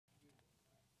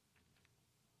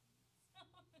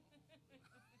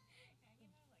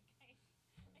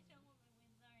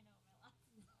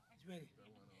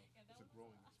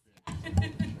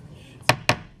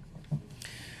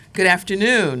Good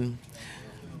afternoon.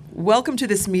 Welcome to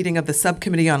this meeting of the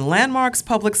Subcommittee on Landmarks,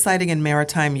 Public Siting, and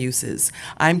Maritime Uses.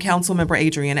 I'm Councilmember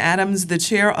Adrienne Adams, the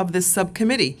chair of this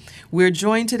subcommittee. We're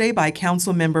joined today by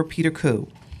Councilmember Peter Koo.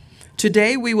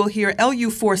 Today, we will hear LU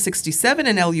 467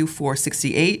 and LU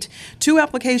 468, two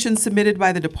applications submitted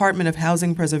by the Department of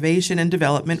Housing Preservation and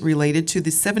Development related to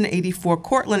the 784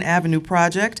 Cortlandt Avenue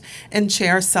project in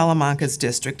Chair Salamanca's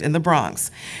district in the Bronx.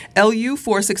 LU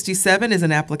 467 is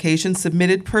an application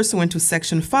submitted pursuant to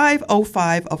Section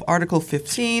 505 of Article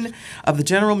 15 of the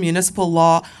General Municipal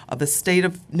Law of the State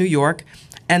of New York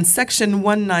and Section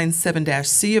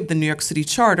 197-C of the New York City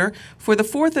Charter for the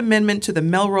Fourth Amendment to the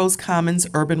Melrose Commons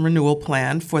Urban Renewal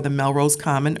Plan for the Melrose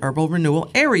Common Urban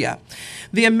Renewal Area.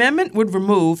 The amendment would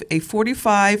remove a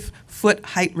 45-foot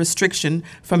height restriction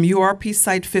from URP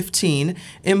Site 15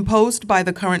 imposed by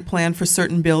the current plan for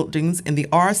certain buildings in the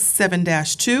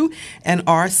R7-2 and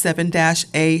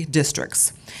R7-A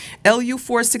districts. LU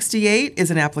 468 is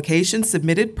an application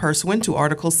submitted pursuant to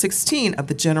Article 16 of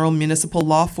the General Municipal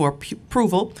Law for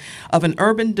approval of an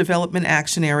urban development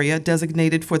action area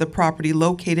designated for the property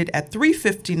located at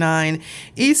 359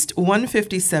 East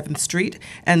 157th Street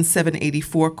and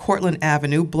 784 Cortlandt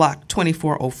Avenue, Block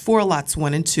 2404, Lots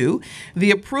 1 and 2.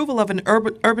 The approval of an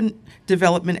urban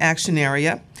development action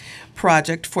area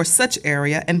project for such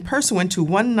area and pursuant to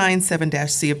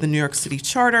 197-C of the New York City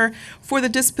Charter for the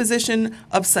disposition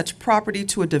of such property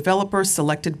to a developer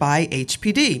selected by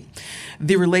HPD.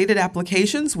 The related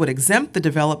applications would exempt the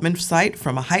development site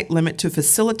from a height limit to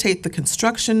facilitate the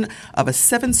construction of a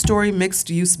 7-story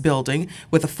mixed-use building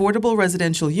with affordable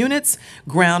residential units,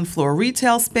 ground floor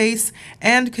retail space,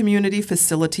 and community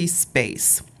facility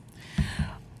space.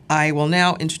 I will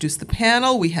now introduce the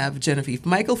panel. We have Genevieve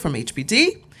Michael from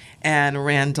HPD and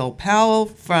Randall Powell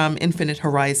from Infinite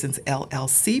Horizons,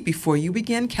 LLC. Before you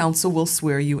begin, Council will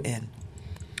swear you in.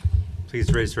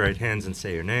 Please raise your right hands and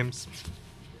say your names.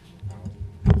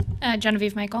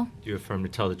 Genevieve Michael. Do you affirm to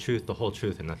tell the truth, the whole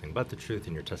truth, and nothing but the truth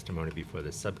in your testimony before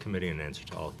this subcommittee and answer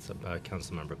to all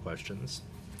council member questions?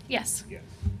 Yes.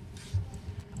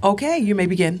 Okay, you may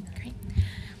begin. Great.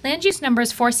 Land use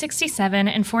numbers 467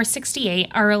 and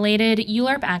 468 are related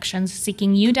ULURP actions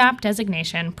seeking UDOP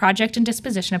designation, project and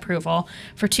disposition approval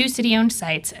for two city-owned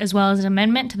sites, as well as an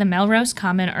amendment to the Melrose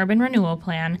Common Urban Renewal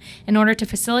Plan in order to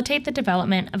facilitate the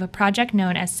development of a project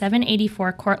known as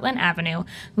 784 Cortlandt Avenue,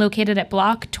 located at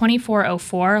Block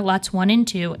 2404, Lots 1 and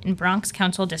 2 in Bronx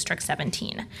Council District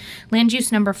 17. Land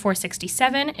use number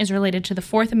 467 is related to the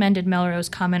Fourth Amended Melrose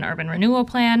Common Urban Renewal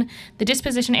Plan. The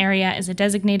disposition area is a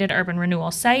designated urban renewal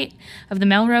site of the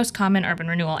Melrose Common Urban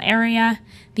Renewal Area.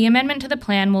 The amendment to the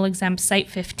plan will exempt Site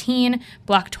 15,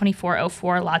 Block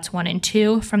 2404, Lots 1 and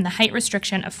 2, from the height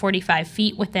restriction of 45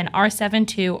 feet within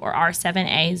R7-2 or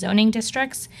R7A zoning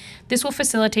districts. This will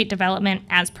facilitate development,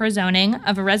 as per zoning,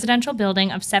 of a residential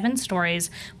building of 7 stories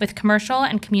with commercial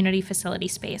and community facility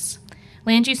space.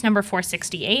 Land use number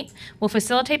 468 will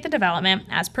facilitate the development,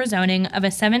 as per zoning, of a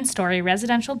 7-story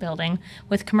residential building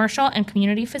with commercial and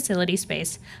community facility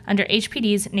space under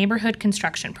HPD's Neighborhood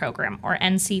Construction Program, or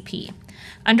NCP.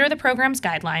 Under the program's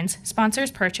guidelines, sponsors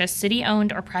purchase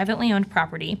city-owned or privately owned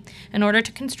property in order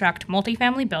to construct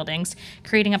multifamily buildings,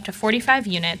 creating up to 45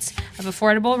 units of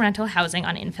affordable rental housing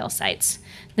on infill sites.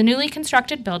 The newly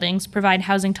constructed buildings provide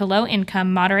housing to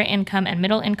low-income, moderate-income, and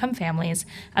middle-income families,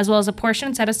 as well as a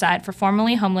portion set aside for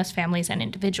formerly homeless families and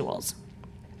individuals.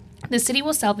 The city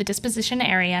will sell the disposition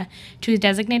area to a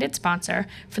designated sponsor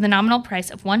for the nominal price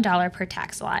of $1 per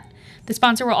tax lot. The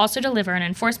sponsor will also deliver an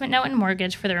enforcement note and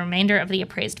mortgage for the remainder of the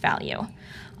appraised value.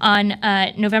 On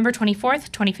November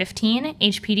 24th, 2015,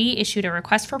 HPD issued a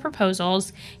request for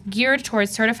proposals geared towards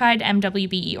certified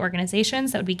MWBE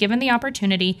organizations that would be given the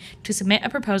opportunity to submit a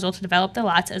proposal to develop the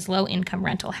lots as low-income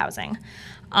rental housing.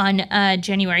 On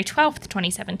January 12th,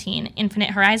 2017, Infinite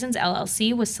Horizons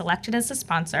LLC was selected as the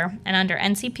sponsor, and under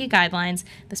NCP guidelines,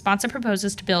 the sponsor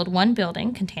proposes to build one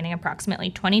building containing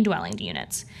approximately 20 dwelling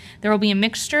units. There will be a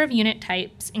mixture of unit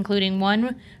types, including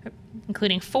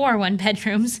 4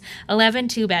 one-bedrooms, 11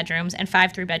 two-bedrooms, and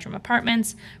 5 three-bedroom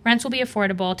apartments. Rents will be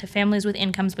affordable to families with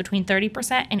incomes between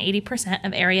 30% and 80%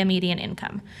 of area median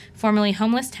income. Formerly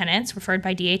homeless tenants, referred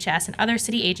by DHS and other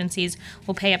city agencies,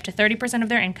 will pay up to 30% of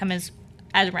their income as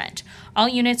as rent. All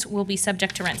units will be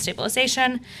subject to rent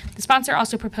stabilization. The sponsor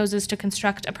also proposes to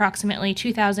construct approximately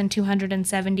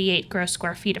 2,278 gross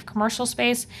square feet of commercial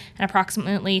space and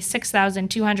approximately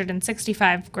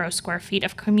 6,265 gross square feet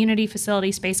of community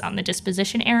facility space on the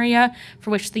disposition area, for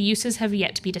which the uses have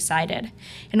yet to be decided.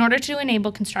 In order to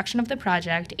enable construction of the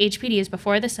project, HPD is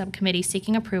before the subcommittee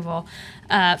seeking approval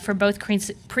for both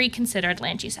pre-considered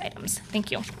land use items.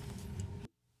 Thank you.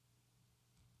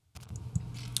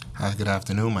 Hi, good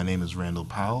afternoon. My name is Randall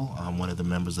Powell. I'm one of the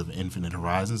members of Infinite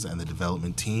Horizons and the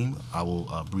development team. I will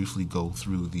briefly go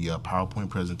through the PowerPoint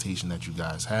presentation that you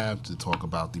guys have to talk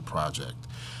about the project.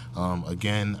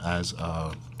 Again, as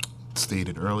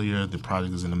stated earlier, the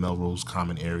project is in the Melrose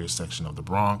Common Area section of the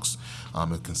Bronx.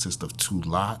 It consists of 2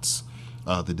 lots.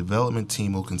 The development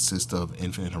team will consist of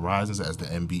Infinite Horizons as the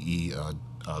MBE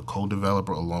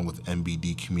co-developer, along with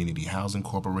MBD Community Housing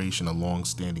Corporation, a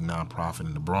long-standing nonprofit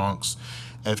in the Bronx,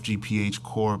 FGPH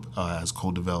Corp. As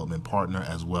co-development partner,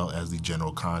 as well as the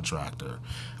general contractor.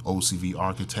 OCV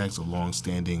Architects, a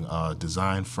long-standing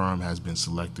design firm, has been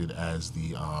selected as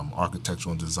the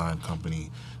architectural and design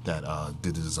company that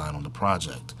did the design on the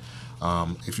project.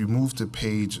 If you move to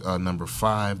page number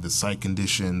 5, the site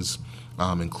conditions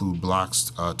include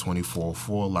blocks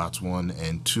 2404, lots 1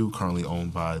 and 2, currently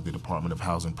owned by the Department of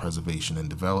Housing Preservation and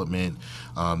Development.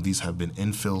 These have been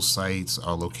infill sites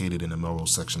located in the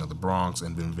Melrose section of the Bronx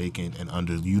and been vacant and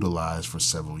underutilized for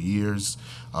several years.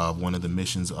 One of the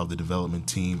missions of the development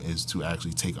team is to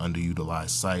actually take underutilized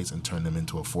sites and turn them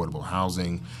into affordable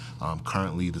housing.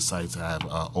 Currently, the sites have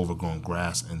overgrown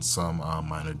grass and some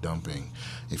minor dumping.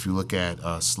 If you look at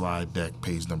slide deck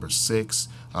page number 6,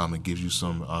 it gives you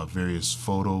some various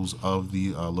photos of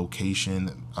the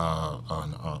location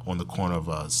on the corner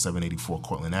of 784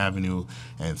 Cortlandt Avenue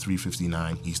and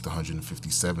 359 East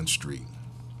 157th Street.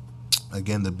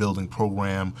 Again, the building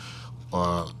program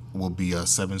will be a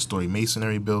 7-story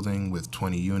masonry building with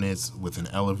 20 units with an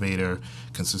elevator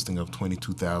consisting of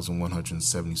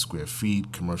 22,170 square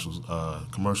feet,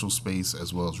 commercial space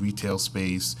as well as retail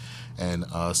space, and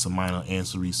some minor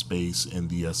ancillary space in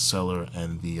the cellar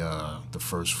and the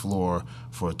first floor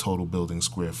for a total building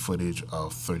square footage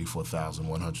of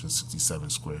 34,167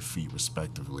 square feet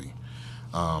respectively.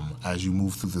 As you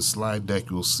move through the slide deck,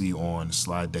 you'll see on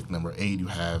slide deck number 8, you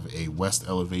have a west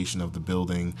elevation of the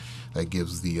building that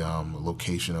gives the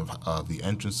location of the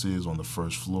entrances on the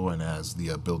first floor, and as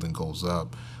the building goes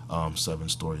up 7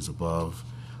 stories above.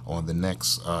 On the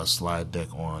next slide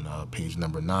deck on page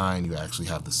number 9, you actually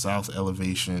have the south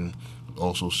elevation. It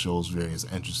also shows various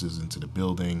entrances into the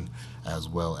building, as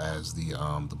well as the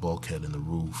bulkhead and the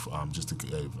roof, just to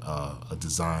give a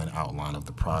design outline of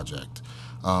the project.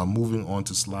 Moving on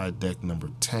to slide deck number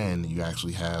 10, you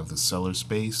actually have the cellar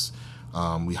space.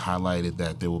 We highlighted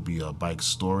that there will be a bike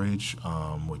storage.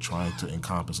 We're trying to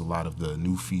encompass a lot of the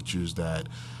new features that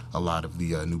a lot of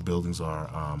the new buildings are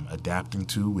adapting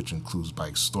to, which includes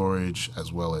bike storage,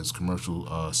 as well as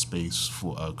commercial space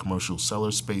for commercial cellar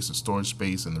space, a storage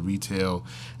space in the retail,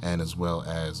 and as well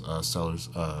as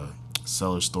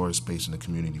cellar storage space in the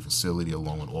community facility,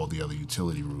 along with all the other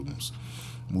utility rooms.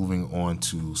 Moving on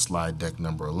to slide deck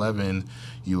number 11,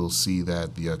 you'll see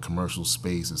that the commercial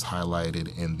space is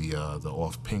highlighted in the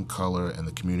off pink color, and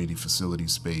the community facility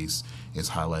space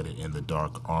is highlighted in the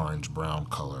dark orange brown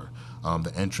color.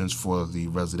 The entrance for the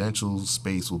residential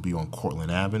space will be on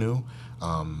Cortlandt Avenue.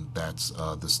 That's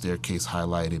the staircase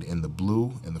highlighted in the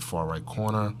blue in the far right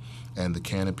corner, and the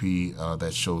canopy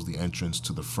that shows the entrance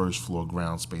to the first floor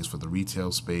ground space for the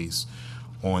retail space.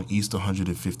 On East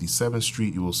 157th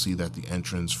Street, you will see that the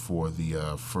entrance for the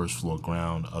first floor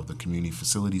ground of the community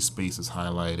facility space is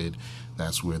highlighted.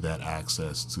 That's where that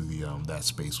access to the that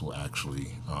space will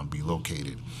actually be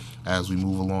located. As we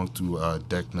move along to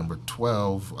deck number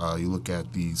 12, you look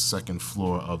at the second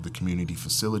floor of the community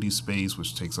facility space,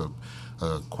 which takes up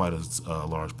quite a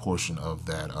large portion of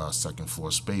that second floor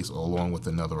space, along with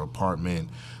another apartment.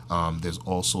 There's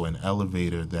also an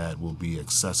elevator that will be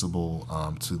accessible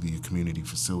to the community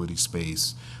facility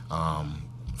space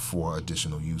for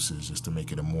additional uses, just to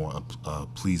make it a more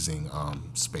pleasing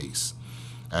space.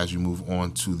 As you move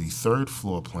on to the third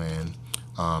floor plan,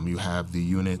 you have the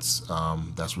units.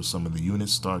 That's where some of the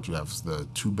units start. You have the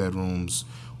 2 bedrooms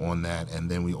on that, and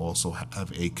then we also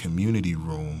have a community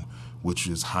room, which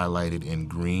is highlighted in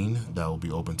green, that will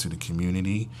be open to the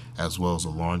community, as well as a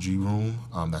laundry room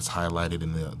that's highlighted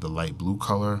in the light blue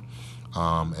color.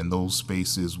 And those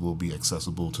spaces will be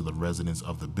accessible to the residents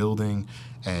of the building.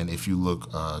 And if you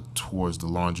look towards the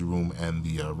laundry room and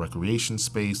the recreation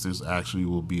space, there's actually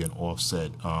will be an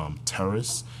offset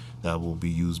terrace that will be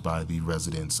used by the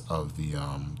residents of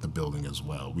the building as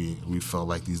well. We felt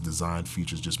like these design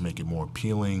features just make it more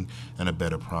appealing and a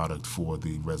better product for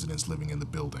the residents living in the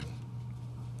building.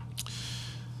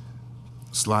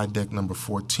 Slide deck number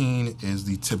 14 is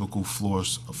the typical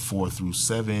floors 4 through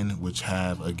 7, which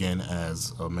have, again,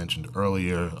 as mentioned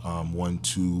earlier, 1,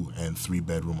 2, and 3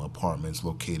 bedroom apartments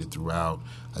located throughout,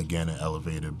 again, an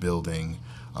elevated building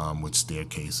with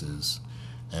staircases.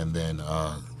 And then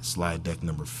slide deck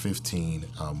number 15,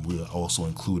 we are also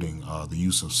including the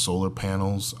use of solar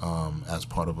panels as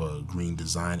part of a green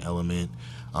design element.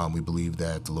 We believe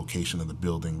that the location of the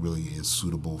building really is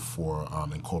suitable for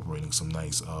incorporating some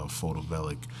nice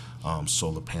photovoltaic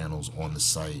solar panels on the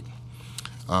site.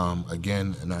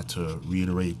 Again, not to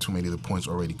reiterate too many of the points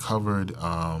already covered,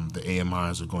 the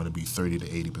AMIs are going to be 30 to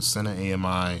 80% of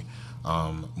AMI.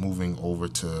 Moving over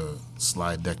to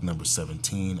slide deck number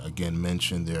 17, again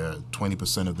mentioned there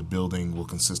 20% of the building will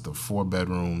consist of 4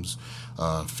 bedrooms,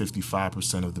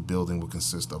 55% of the building will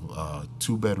consist of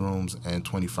 2 bedrooms, and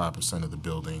 25% of the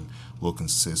building will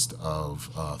consist of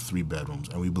 3 bedrooms.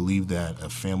 And we believe that a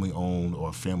family-owned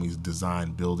or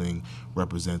family-designed building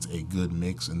represents a good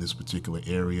mix in this particular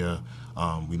area.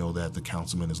 We know that the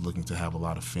councilman is looking to have a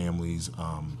lot of families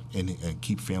and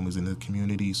keep families in the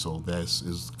community, so this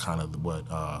is kind of what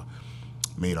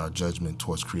made our judgment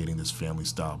towards creating this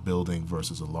family-style building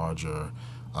versus a larger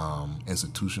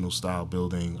institutional-style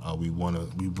building. We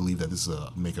believe that this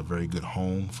will make a very good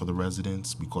home for the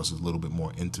residents because it's a little bit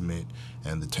more intimate,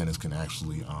 and the tenants can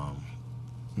actually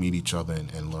meet each other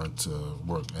and learn to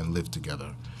work and live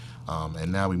together.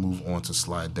 And now we move on to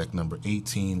slide deck number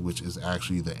 18, which is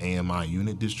actually the AMI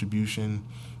unit distribution.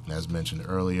 And as mentioned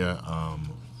earlier,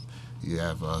 you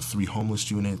have 3 homeless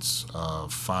units,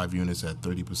 5 units at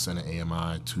 30% of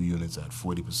AMI, 2 units at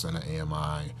 40% of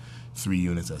AMI, 3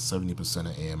 units at 70%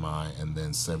 of AMI, and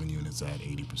then 7 units at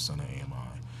 80% of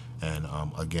AMI. And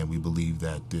again, we believe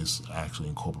that this actually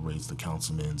incorporates the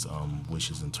councilman's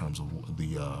wishes in terms of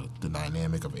the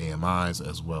dynamic of AMIs,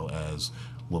 as well as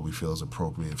what we feel is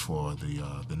appropriate for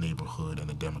the neighborhood and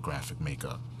the demographic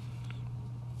makeup.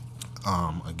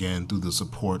 Again, through the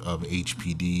support of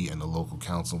HPD and the local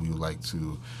council, we would like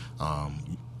to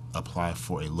apply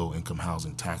for a low-income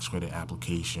housing tax credit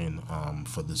application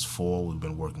for this fall. We've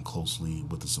been working closely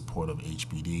with the support of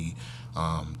HPD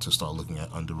to start looking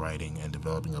at underwriting and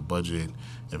developing a budget.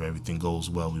 If everything goes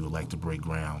well, we would like to break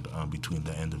ground between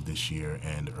the end of this year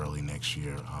and early next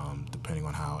year, depending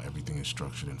on how everything is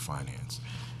structured and financed.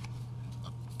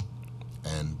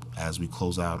 And as we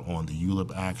close out on the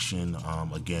ULIP action,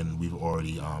 again, we've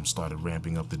already started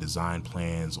ramping up the design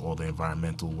plans. All the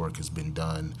environmental work has been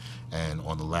done. And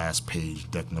on the last page,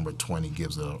 deck number 20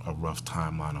 gives a rough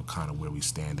timeline of kind of where we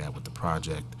stand at with the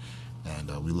project.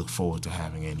 And we look forward to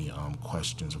having any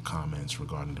questions or comments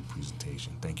regarding the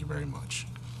presentation. Thank you very much.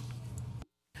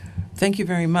 Thank you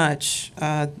very much.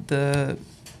 It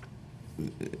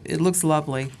looks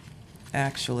lovely,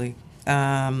 actually.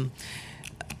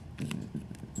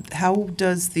 How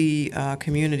does the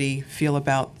community feel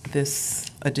about this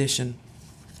addition?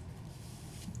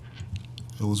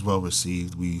 It was well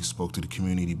received. We spoke to the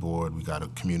community board. We got a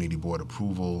community board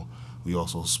approval. We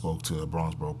also spoke to the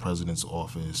Bronxborough President's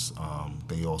office.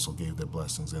 They also gave their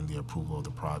blessings and the approval of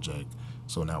the project.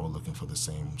 So now we're looking for the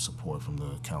same support from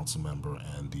the council member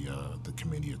and the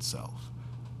committee itself.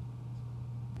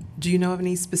 Do you know of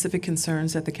any specific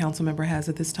concerns that the council member has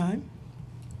at this time?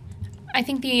 I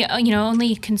think the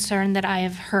only concern that I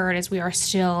have heard is we are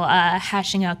still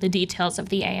hashing out the details of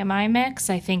the AMI mix.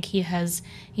 I think he has,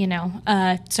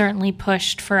 certainly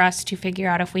pushed for us to figure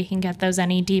out if we can get those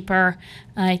any deeper.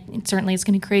 It certainly is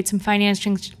going to create some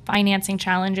financing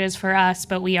challenges for us,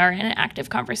 but we are in active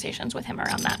conversations with him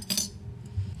around that.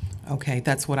 Okay,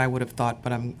 that's what I would have thought,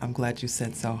 but I'm glad you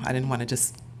said so. I didn't want to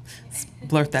just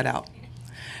blurt that out.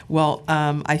 Well,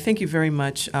 I thank you very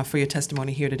much for your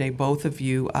testimony here today, both of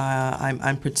you.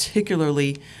 I'm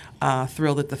particularly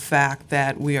thrilled at the fact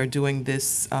that we are doing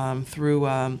this through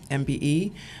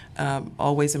MBE.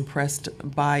 Always impressed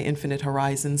by Infinite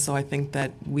Horizons, so I think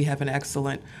that we have an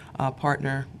excellent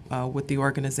partner with the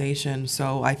organization.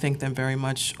 So I thank them very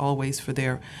much always for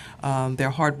their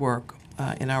hard work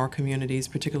in our communities,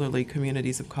 particularly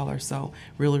communities of color. So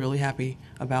really, really happy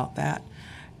about that.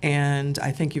 And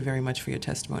I thank you very much for your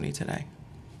testimony today.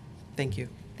 Thank you.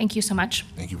 Thank you so much.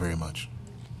 Thank you very much.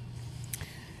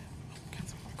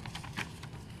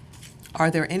 Are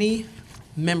there any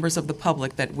members of the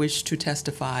public that wish to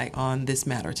testify on this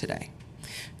matter today?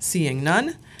 Seeing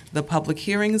none, The public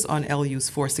hearings on LUs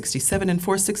 467 and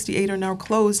 468 are now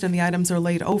closed and the items are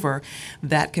laid over.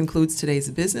 That concludes today's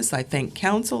business. I thank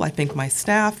council, I thank my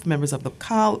staff, members of the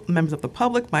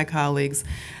public, my colleagues,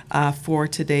 for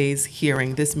today's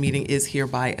hearing. This meeting is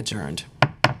hereby adjourned.